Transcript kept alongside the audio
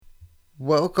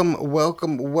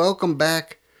Welcome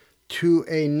back to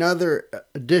another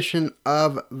edition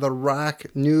of the Rock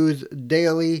News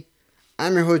Daily.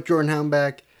 I'm your host, Jordan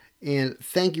Houndback, and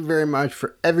thank you very much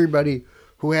for everybody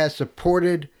who has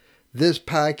supported this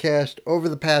podcast over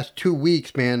the past 2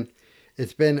 weeks, man.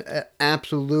 It's been an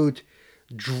absolute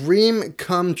dream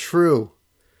come true.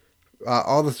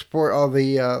 All the support, all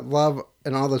the love,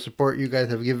 and all the support you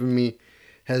guys have given me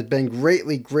has been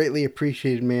greatly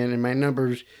appreciated, man. And my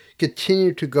numbers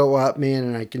continue to go up, man.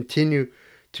 And I continue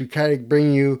to kind of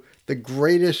bring you the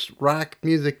greatest rock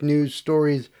music news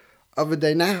stories of the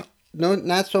day. Now, no,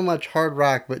 not so much hard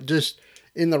rock, but just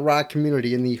in the rock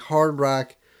community, in the hard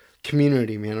rock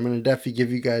community, man. I'm going to definitely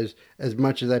give you guys as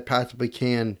much as I possibly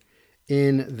can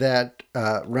in that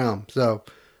realm. So,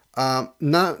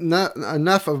 not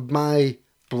enough of my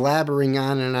blabbering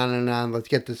on and on and on. Let's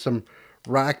get to some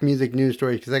rock music news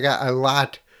stories because I got a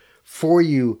lot for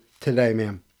you today,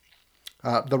 man.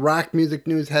 The rock music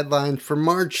news headlines for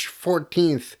March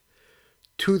 14th,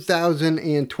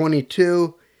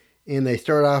 2022, and they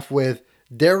start off with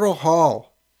Daryl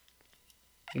Hall.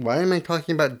 Why am I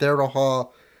talking about Daryl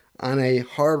Hall on a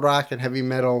hard rock and heavy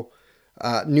metal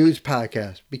news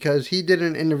podcast? Because he did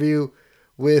an interview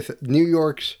with New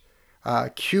York's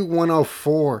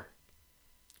Q104,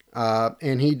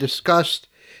 and he discussed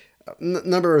a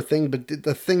number of things, but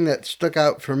the thing that stuck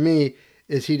out for me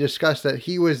is he discussed that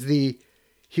he was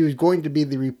going to be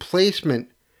the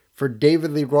replacement for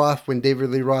David Lee Roth when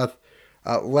David Lee Roth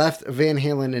left Van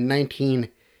Halen in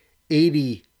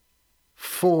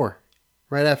 1984,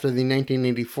 right after the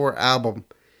 1984 album.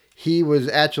 He was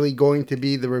actually going to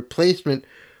be the replacement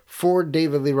for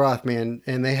David Lee Roth, man,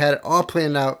 and they had it all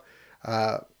planned out.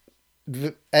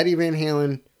 Eddie Van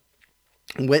Halen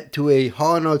went to a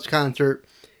Hall & Oates concert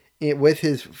with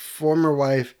his former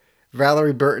wife,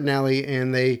 Valerie Bertinelli,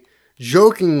 and they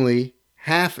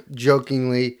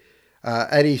half-jokingly,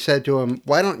 Eddie said to him,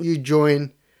 "Why don't you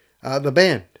join the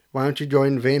band? Why don't you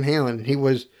join Van Halen?" And he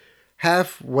was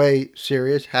halfway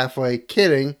serious, halfway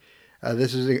kidding.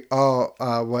 This is all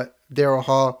what Daryl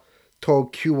Hall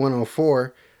told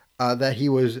Q104, that he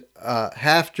was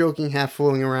half joking, half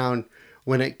fooling around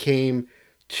when it came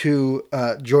to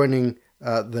joining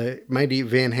the mighty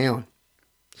Van Halen.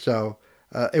 So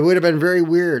it would have been very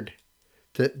weird.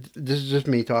 This is just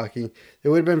me talking. It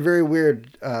would have been very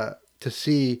weird to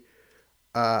see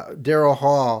Daryl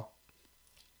Hall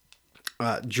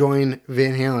join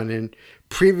Van Halen. And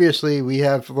previously, we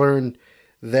have learned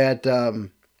that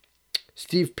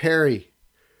Steve Perry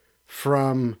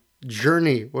from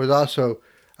Journey was also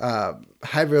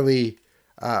heavily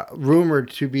rumored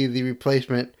to be the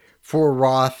replacement for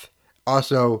Roth.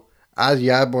 Also,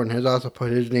 Ozzy Osbourne has also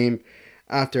put his name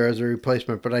out there as a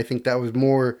replacement, but I think that was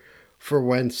more for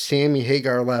when Sammy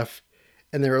Hagar left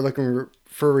and they were looking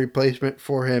for a replacement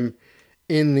for him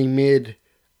in the mid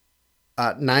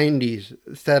 90s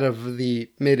instead of the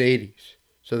mid 80s.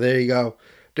 So there you go.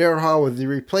 Daryl Hall was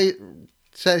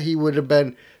said he would have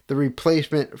been the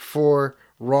replacement for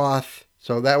Roth.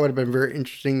 So that would have been very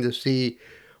interesting to see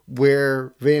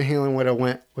where Van Halen would have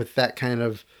went with that kind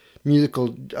of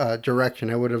musical direction.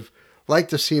 I would have liked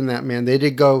to see that, man. They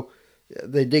did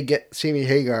get Sammy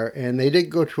Hagar, and they did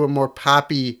go to a more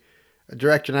poppy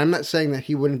direction. I'm not saying that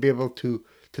he wouldn't be able to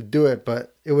do it,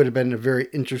 but it would have been a very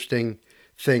interesting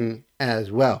thing as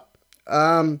well.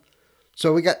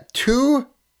 So we got 2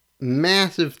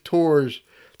 massive tours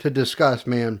to discuss,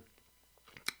 man.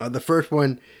 The first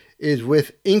one is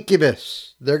with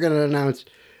Incubus. They're going to announce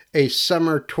a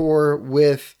summer tour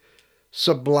with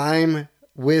Sublime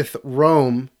with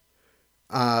Rome.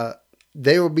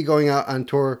 They will be going out on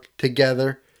tour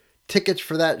together. Tickets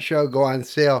for that show go on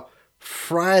sale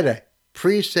Friday.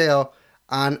 Pre-sale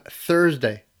on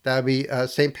Thursday. That'll be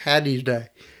St. Paddy's Day.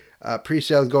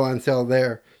 Pre-sales go on sale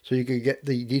there. So you can get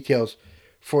the details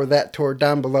for that tour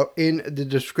down below in the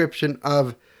description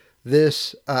of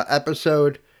this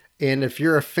episode. And if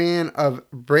you're a fan of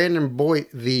Brandon Boyd,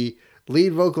 the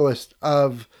lead vocalist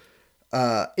of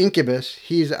Incubus,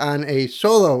 he's on a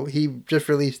solo. He just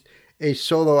released a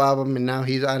solo album, and now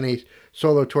he's on a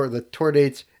solo tour. The tour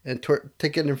dates and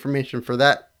ticket information for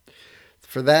that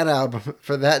album,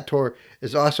 for that tour,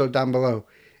 is also down below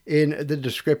in the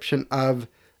description of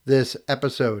this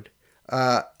episode.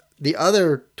 The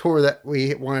other tour that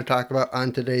we want to talk about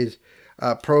on today's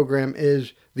program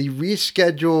is the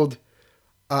rescheduled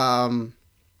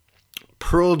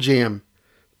Pearl Jam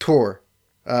tour.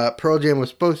 Pearl Jam was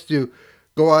supposed to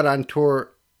go out on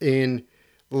tour in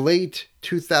late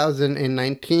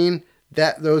 2019.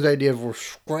 Those ideas were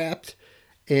scrapped,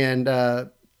 and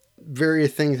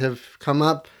various things have come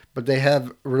up, but they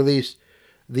have released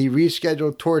the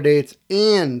rescheduled tour dates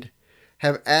and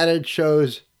have added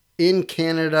shows in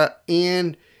Canada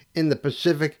and in the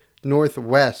Pacific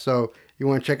Northwest. So you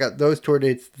want to check out those tour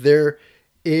dates. They're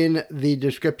in the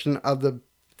description of the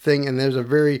thing, and there's a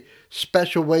very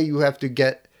special way you have to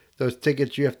get those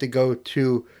tickets. You have to go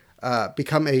to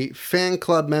become a fan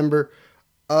club member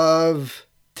of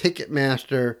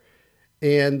Ticketmaster,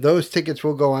 and those tickets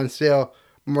will go on sale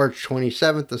March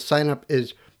 27th. The sign up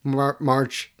is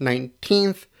March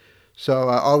 19th. So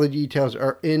all the details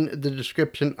are in the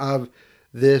description of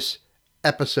this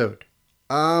episode.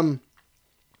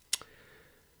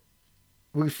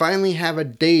 We finally have a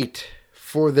date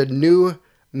for the new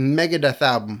Megadeth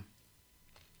album.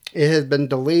 It has been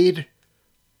delayed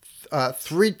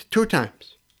two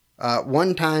times.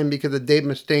 One time because of Dave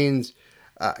Mustaine's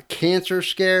cancer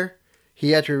scare.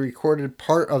 He actually recorded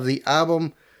part of the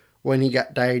album when he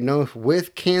got diagnosed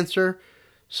with cancer.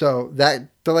 So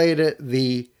that delayed it.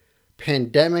 The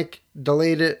pandemic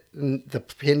delayed it. And the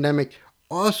pandemic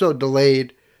also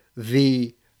delayed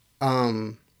the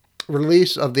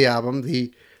release of the album,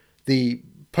 the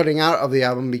putting out of the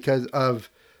album because of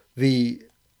the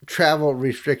travel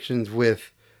restrictions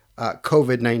with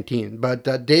COVID-19. But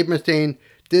Dave Mustaine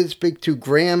did speak to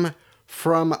Graham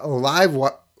from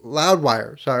Loudwire,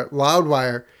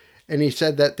 and he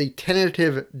said that the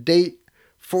tentative date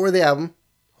for the album,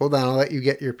 hold on, I'll let you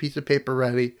get your piece of paper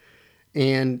ready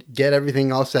and get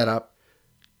everything all set up.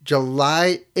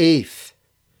 July 8th.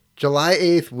 July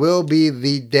 8th will be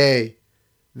the day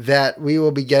that we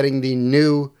will be getting the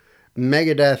new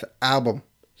Megadeth album.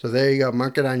 So there you go.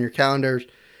 Mark it on your calendars.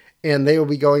 And they will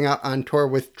be going out on tour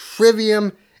with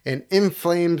Trivium and In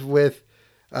Flames with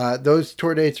those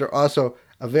tour dates are also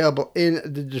available in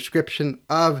the description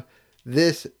of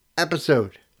this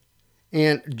episode.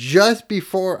 And just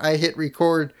before I hit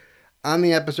record on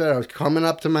the episode, I was coming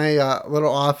up to my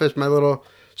little office, my little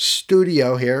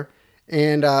studio here,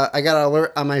 and I got an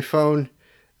alert on my phone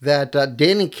that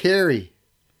Danny Carey,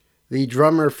 the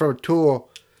drummer for Tool,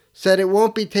 said it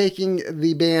won't be taking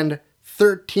the band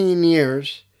 13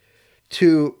 years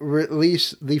to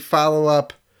release the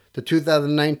follow-up to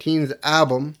 2019's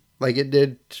album, like it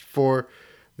did for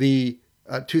the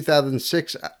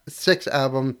 2006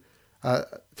 album,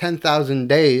 10,000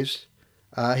 Days.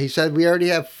 He said, we already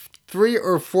have 3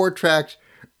 or 4 tracks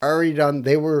already done.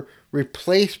 They were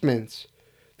replacements.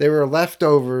 They were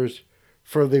leftovers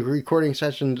for the recording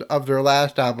sessions of their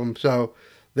last album. So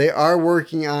they are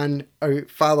working on a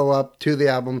follow-up to the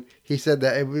album. He said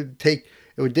that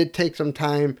it did take some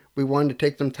time. We wanted to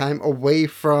take some time away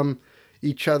from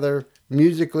each other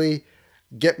musically,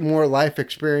 get more life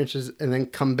experiences, and then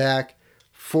come back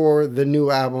for the new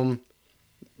album,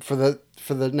 for the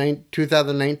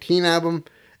 2019 album.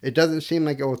 It doesn't seem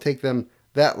like it will take them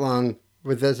that long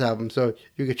with this album. So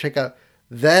you can check out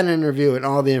that interview and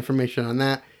all the information on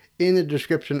that in the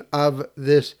description of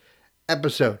this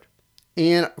episode.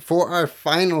 And for our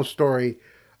final story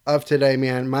of today,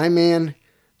 man, my man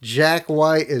Jack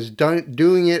White is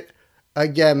doing it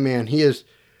again, man. He is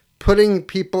putting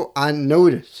people on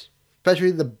notice,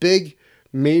 especially the big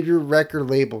major record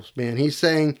labels, man. He's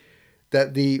saying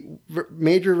that the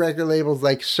major record labels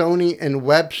like Sony and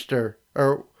Webster,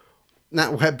 or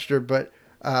not Webster, but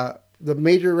the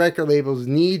major record labels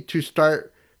need to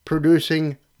start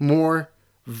producing more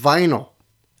vinyl.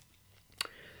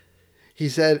 He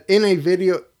said in a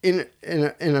video, in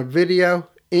a video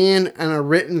and in a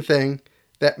written thing,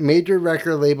 that major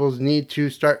record labels need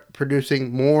to start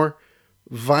producing more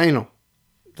vinyl.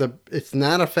 It's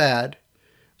not a fad.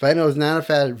 Vinyl is not a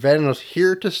fad. Vinyl is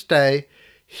here to stay.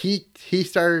 He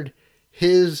started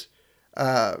his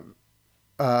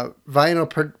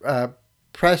vinyl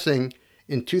pressing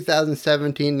in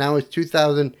 2017. Now it's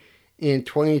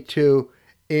 2022,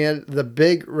 and the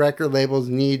big record labels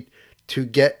need to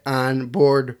get on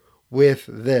board with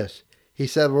this. He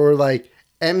said, we're like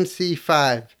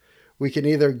MC5. We can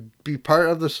either be part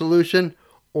of the solution,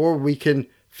 or we can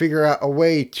figure out a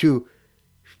way to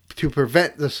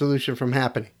prevent the solution from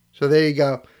happening. So there you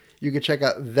go. You can check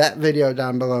out that video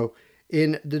down below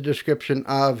in the description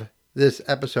of this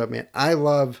episode, man. I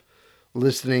love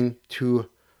listening to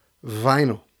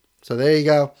vinyl. So there you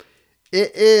go.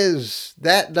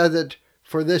 That does it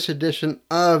for this edition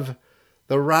of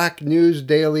the Rock News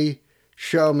Daily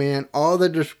Show, man. All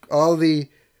the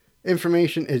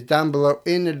information is down below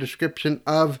in the description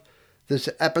of this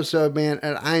episode, man.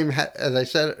 And as I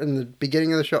said in the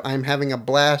beginning of the show, I'm having a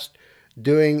blast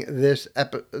doing this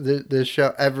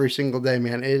show every single day,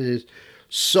 man. It is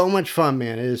so much fun,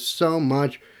 man. It's a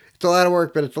lot of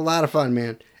work, but it's a lot of fun,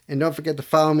 man. And don't forget to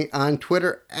follow me on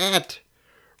Twitter at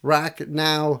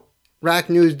RockNowPod. Rock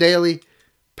News Daily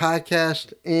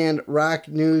podcast and Rock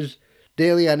News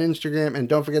Daily on Instagram. And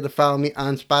don't forget to follow me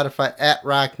on Spotify at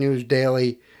Rock News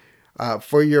Daily.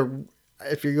 If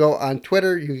you go on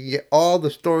Twitter, you can get all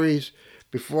the stories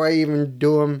before I even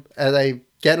do them. As I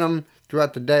get them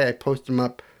throughout the day, I post them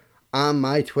up on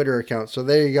my Twitter account. So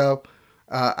there you go.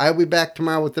 I'll be back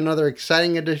tomorrow with another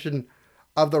exciting edition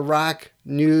of the Rock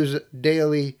News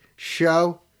Daily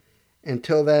Show.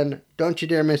 Until then, don't you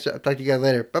dare miss it. I'll talk to you guys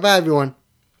later. Bye-bye, everyone.